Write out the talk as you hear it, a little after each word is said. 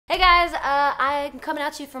Hey guys, I'm coming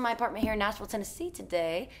at you from my apartment here in Nashville, Tennessee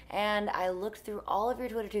today, and I looked through all of your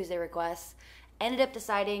Twitter Tuesday requests, ended up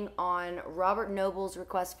deciding on Robert Noble's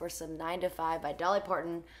request for some 9 to 5 by Dolly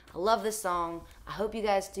Parton. I love this song. I hope you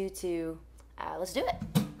guys do too. Let's do it.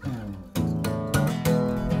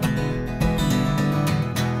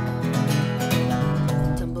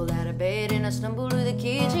 Tumble out of bed and I stumble to the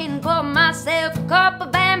kitchen, pour myself a cup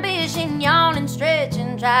of ambition, yawn and stretch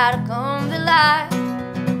and try to come to life.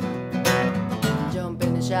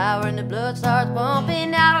 Shower and the blood starts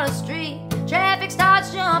pumping out on the street. Traffic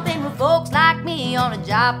starts jumping with folks like me on a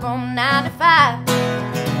job from 9 to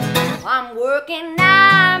 5. I'm working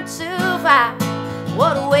 9 to 5.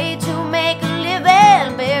 What a way to make a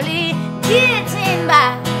living, barely getting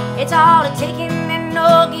by. It's all a taking and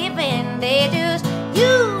no giving. They just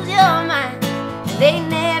use your mind and they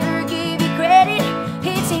never give you credit.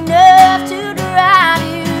 It's enough to drive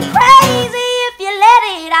you crazy if you let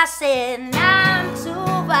it. I said 9 to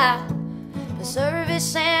 5 for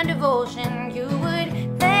service and devotion. You would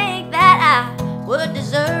think that I would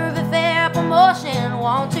deserve a fair promotion.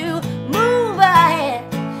 Want to move ahead,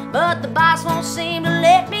 but the boss won't seem to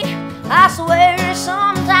let me. I swear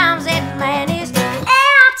sometimes that man is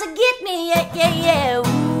out to get me. Yeah, yeah, yeah.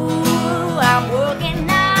 Ooh, I'm working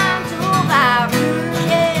 9 to 5.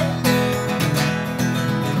 Yeah.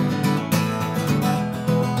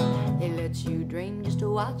 They let you dream just to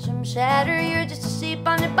watch them shatter. You're just a sheep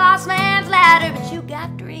on your boss man's ladder, but you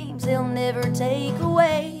got dreams they'll never take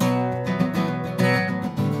away.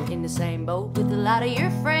 In the same boat with a lot of your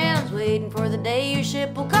friends, waiting for the day your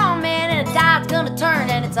ship will come in and the tide's gonna turn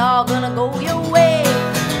and it's all gonna go your way.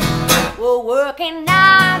 We're working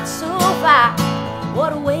 9 to 5.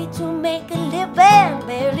 What a way to make a living,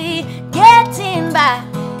 barely getting by.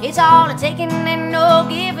 It's all a taking and no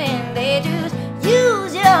giving. They just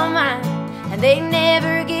use your mind and they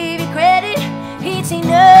never give you credit. It's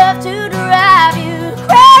enough to drive you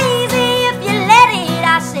crazy if you let it.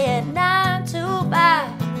 I said 9 to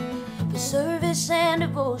 5 for service and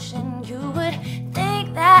devotion. You would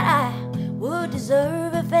think that I would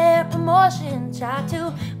deserve a fair promotion. Try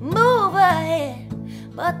to move ahead,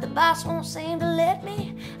 but the boss won't seem to let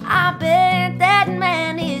me. I bet that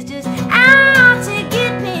man is just out to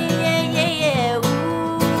get me. Yeah, yeah, yeah.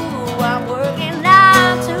 Ooh, I'm working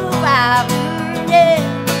 9 to 5. Yeah.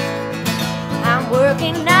 I'm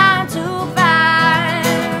working 9 to 5.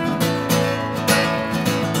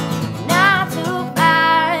 9 to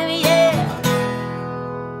 5, yeah.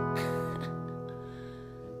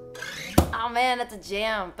 Oh man, that's a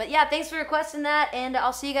jam. But yeah, thanks for requesting that, and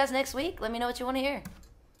I'll see you guys next week. Let me know what you want to hear.